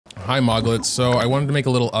Hi Moglets, so I wanted to make a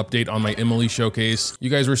little update on my Emilie showcase. You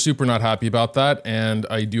guys were super not happy about that, and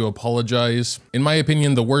I do apologize. In my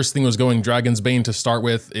opinion, the worst thing was going Dragon's Bane to start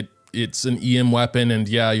with. It's an EM weapon, and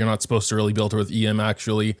yeah, you're not supposed to really build her with EM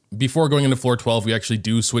actually. Before going into floor 12, we actually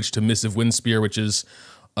do switch to Missive Wind Spear, which is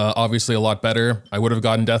obviously a lot better. I would have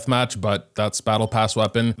gotten Deathmatch, but that's Battle Pass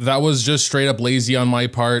weapon. That was just straight up lazy on my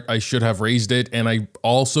part. I should have raised it, and I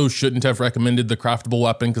also shouldn't have recommended the craftable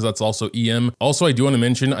weapon because that's also EM. Also, I do want to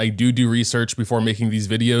mention, I do research before making these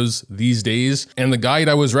videos these days, and the guide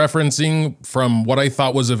I was referencing from what I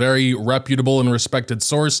thought was a very reputable and respected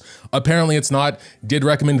source, apparently it's not, did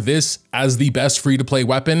recommend this as the best free-to-play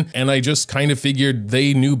weapon, and I just kind of figured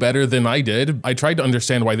they knew better than I did. I tried to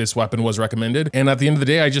understand why this weapon was recommended, and at the end of the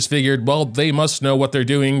day, I just figured, well, they must know what they're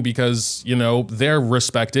doing because, you know, they're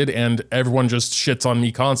respected and everyone just shits on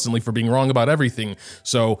me constantly for being wrong about everything.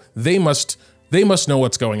 So they must know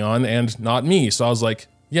what's going on and not me. So I was like,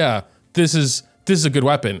 yeah, this is a good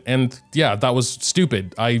weapon. And yeah, that was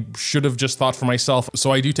stupid. I should have just thought for myself.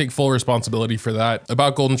 So I do take full responsibility for that.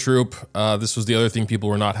 About Golden Troupe, this was the other thing people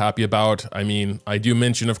were not happy about. I mean, I do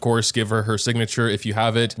mention, of course, give her signature if you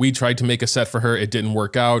have it. We tried to make a set for her. It didn't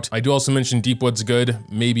work out. I do also mention Deepwood's good.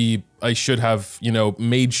 Maybe I should have, you know,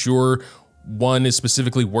 made sure one is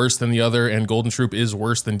specifically worse than the other, and Golden Troupe is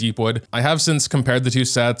worse than Deepwood. I have since compared the two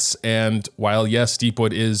sets, and while yes,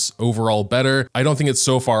 Deepwood is overall better, I don't think it's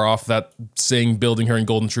so far off that saying building her in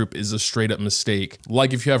Golden Troupe is a straight up mistake.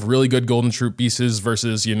 Like if you have really good Golden Troupe pieces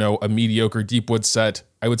versus, you know, a mediocre Deepwood set,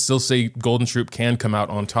 I would still say Golden Troupe can come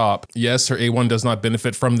out on top. Yes, her A1 does not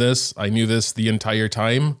benefit from this. I knew this the entire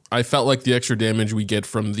time. I felt like the extra damage we get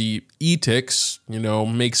from the E-ticks, you know,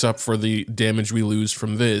 makes up for the damage we lose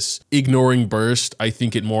from this. Ignoring burst, I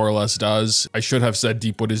think it more or less does. I should have said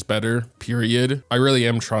Deepwood is better, period. I really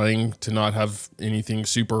am trying to not have anything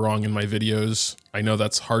super wrong in my videos. I know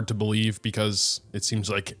that's hard to believe because it seems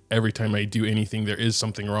like every time I do anything, there is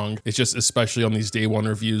something wrong. It's just, especially on these day one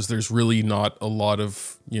reviews, there's really not a lot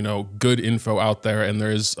of, you know, good info out there, and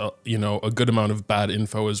there is, you know, a good amount of bad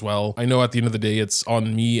info as well. I know at the end of the day, it's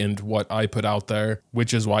on me and what I put out there,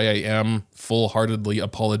 which is why I am full-heartedly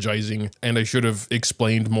apologizing. And I should have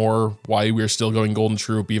explained more why we're still going Golden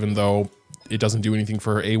Troupe, even though it doesn't do anything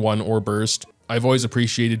for A1 or burst. I've always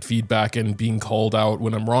appreciated feedback and being called out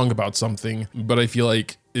when I'm wrong about something, but I feel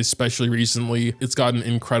like, especially recently, it's gotten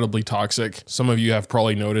incredibly toxic. Some of you have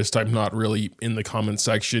probably noticed I'm not really in the comment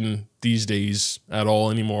section these days at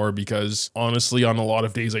all anymore because honestly, on a lot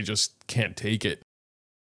of days, I just can't take it.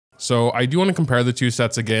 So I do want to compare the two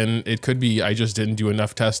sets again. It could be I just didn't do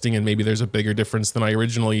enough testing and maybe there's a bigger difference than I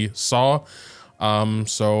originally saw.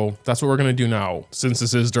 So that's what we're gonna do now. Since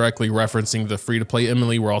this is directly referencing the free-to-play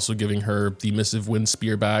Emilie, we're also giving her the Missive Wind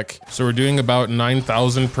Spear back. So we're doing about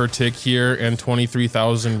 9,000 per tick here and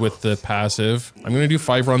 23,000 with the passive. I'm gonna do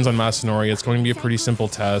 5 runs on Masanori. It's going to be a pretty simple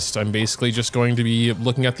test. I'm basically just going to be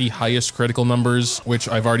looking at the highest critical numbers, which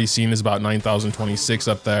I've already seen is about 9,026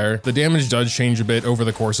 up there. The damage does change a bit over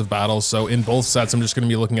the course of battles, so in both sets, I'm just gonna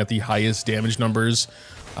be looking at the highest damage numbers,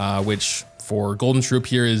 which for Golden Troupe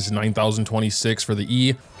here is 9,026 for the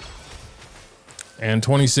E and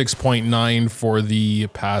 26.9 for the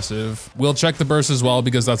passive. We'll check the burst as well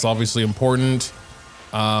because that's obviously important.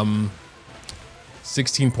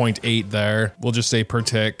 16.8 there. We'll just say per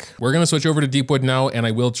tick. We're gonna switch over to Deepwood now, and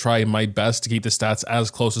I will try my best to keep the stats as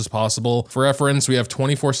close as possible. For reference, we have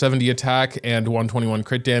 2470 attack and 121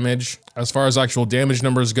 crit damage. As far as actual damage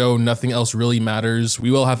numbers go, nothing else really matters.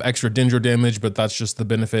 We will have extra Dendro damage, but that's just the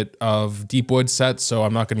benefit of Deepwood set, so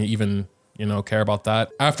I'm not gonna even, you know, care about that.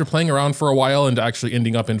 After playing around for a while and actually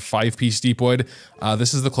ending up in 5-piece Deepwood,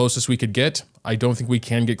 this is the closest we could get. I don't think we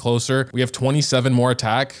can get closer. We have 27 more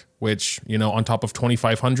attack, which, you know, on top of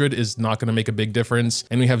 2,500 is not going to make a big difference.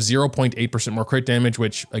 And we have 0.8% more crit damage,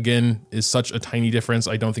 which again is such a tiny difference.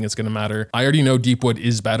 I don't think it's going to matter. I already know Deepwood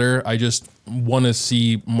is better. I just want to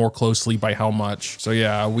see more closely by how much. So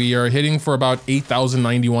yeah, we are hitting for about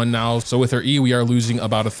 8,091 now. So with our E, we are losing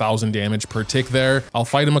about 1,000 damage per tick there. I'll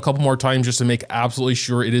fight him a couple more times just to make absolutely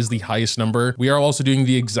sure it is the highest number. We are also doing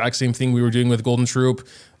the exact same thing we were doing with Golden Troupe.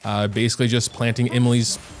 Basically just planting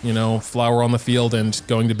Emilie's, you know, flower on the field and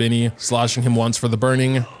going to Benny, slashing him once for the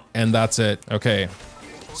burning, and that's it. Okay,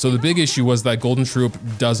 so the big issue was that Golden Troupe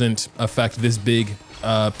doesn't affect this big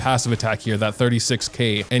passive attack here, that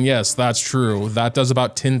 36k. And yes, that's true. That does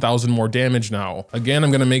about 10,000 more damage now. Again, I'm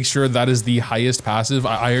gonna make sure that is the highest passive.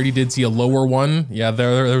 I already did see a lower one. Yeah,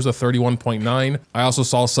 there's a 31.9. I also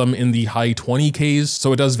saw some in the high 20ks,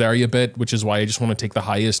 so it does vary a bit, which is why I just want to take the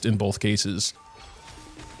highest in both cases.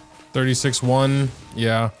 36.1,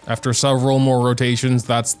 yeah. After several more rotations,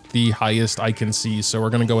 that's the highest I can see, so we're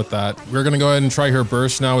gonna go with that. We're gonna go ahead and try her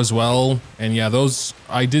burst now as well. And yeah, those,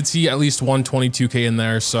 I did see at least 122k in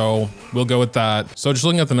there, so we'll go with that. So just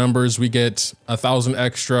looking at the numbers, we get 1,000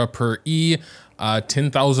 extra per E,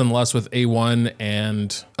 10,000 less with A1,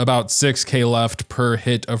 and about 6k left per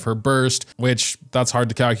hit of her burst, which that's hard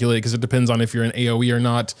to calculate because it depends on if you're an AoE or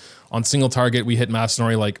not. On single target, we hit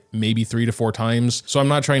Masanori like maybe 3 to 4 times. So I'm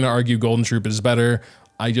not trying to argue Golden Troupe is better.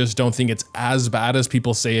 I just don't think it's as bad as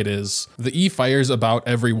people say it is. The E fires about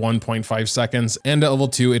every 1.5 seconds, and at level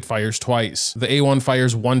 2, it fires twice. The A1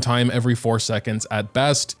 fires 1 time every 4 seconds at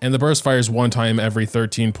best, and the burst fires 1 time every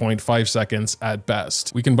 13.5 seconds at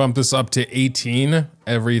best. We can bump this up to 18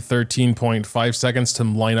 every 13.5 seconds to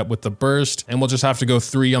line up with the burst, and we'll just have to go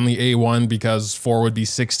 3 on the A1 because 4 would be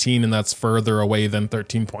 16, and that's further away than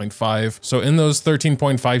 13.5. So in those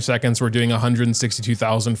 13.5 seconds, we're doing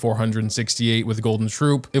 162,468 with Golden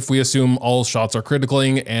Troupe. If we assume all shots are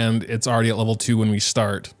criticaling and it's already at level 2 when we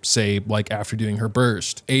start, say like after doing her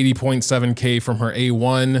burst. 80.7k from her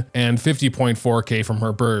A1 and 50.4k from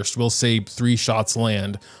her burst. We'll say 3 shots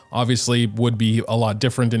land. Obviously would be a lot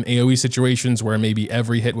different in AoE situations where maybe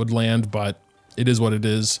every hit would land, but it is what it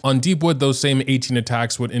is. On Deepwood, those same 18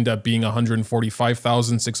 attacks would end up being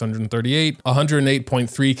 145,638,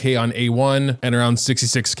 108.3k on A1, and around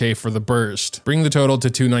 66k for the burst. Bring the total to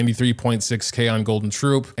 293.6k on Golden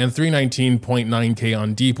Troupe and 319.9k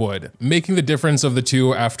on Deepwood, making the difference of the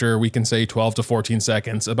two after, we can say, 12 to 14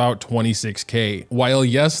 seconds, about 26k. While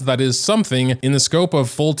yes, that is something, in the scope of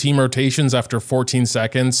full team rotations after 14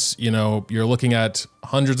 seconds, you know, you're looking at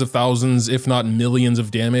hundreds of thousands, if not millions of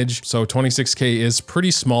damage. So 26k is pretty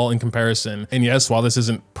small in comparison. And yes, while this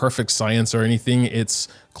isn't perfect science or anything, it's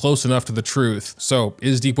close enough to the truth. So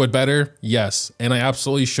is Deepwood better? Yes. And I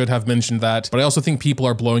absolutely should have mentioned that, but I also think people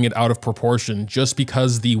are blowing it out of proportion just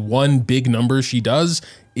because the one big number she does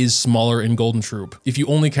is smaller in Golden Troupe. If you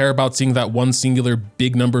only care about seeing that one singular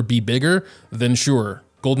big number be bigger, then sure,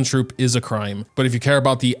 Golden Troupe is a crime. But if you care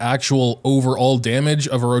about the actual overall damage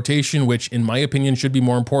of a rotation, which in my opinion should be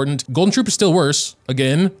more important, Golden Troupe is still worse,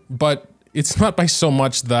 again, but it's not by so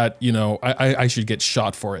much that, you know, I should get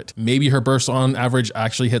shot for it. Maybe her burst on average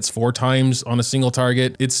actually hits 4 times on a single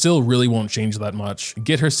target. It still really won't change that much.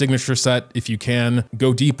 Get her signature set if you can.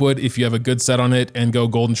 Go Deepwood if you have a good set on it, and go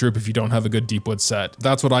Golden Troupe if you don't have a good Deepwood set.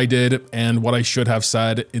 That's what I did and what I should have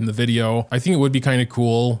said in the video. I think it would be kind of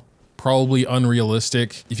cool, probably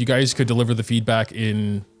unrealistic, if you guys could deliver the feedback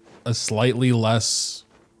in a slightly less,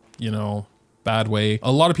 you know, bad way.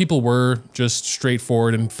 A lot of people were just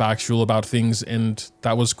straightforward and factual about things, and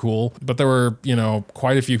that was cool. But there were, you know,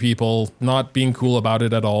 quite a few people not being cool about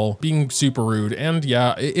it at all, being super rude. And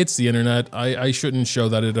yeah, it's the internet. I shouldn't show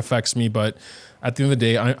that it affects me, but at the end of the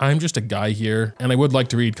day, I'm just a guy here, and I would like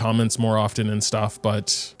to read comments more often and stuff,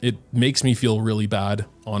 but it makes me feel really bad,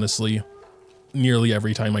 honestly. Nearly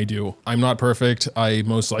every time I do. I'm not perfect. I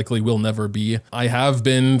most likely will never be. I have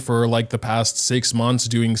been for like the past 6 months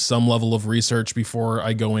doing some level of research before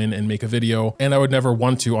I go in and make a video, and I would never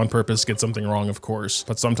want to on purpose get something wrong, of course.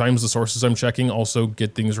 But sometimes the sources I'm checking also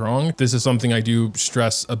get things wrong. This is something I do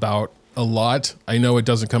stress about a lot. I know it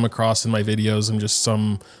doesn't come across in my videos. I'm just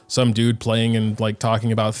some dude playing and like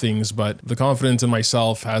talking about things, but the confidence in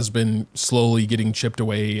myself has been slowly getting chipped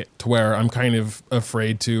away to where I'm kind of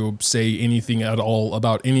afraid to say anything at all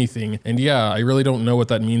about anything. And yeah, I really don't know what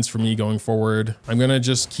that means for me going forward. I'm gonna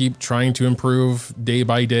just keep trying to improve day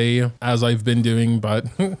by day as I've been doing, but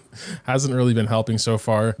hasn't really been helping so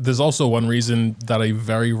far. There's also one reason that I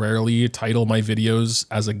very rarely title my videos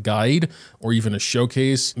as a guide or even a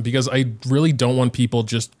showcase, because I really don't want people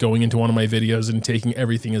just going into one of my videos and taking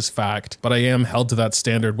everything as fact, but I am held to that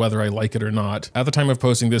standard whether I like it or not. At the time of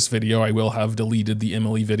posting this video, I will have deleted the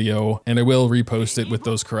Emilie video, and I will repost it with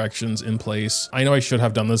those corrections in place. I know I should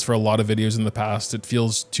have done this for a lot of videos in the past. It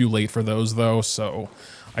feels too late for those though, so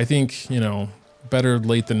I think, you know, better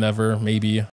late than never, maybe.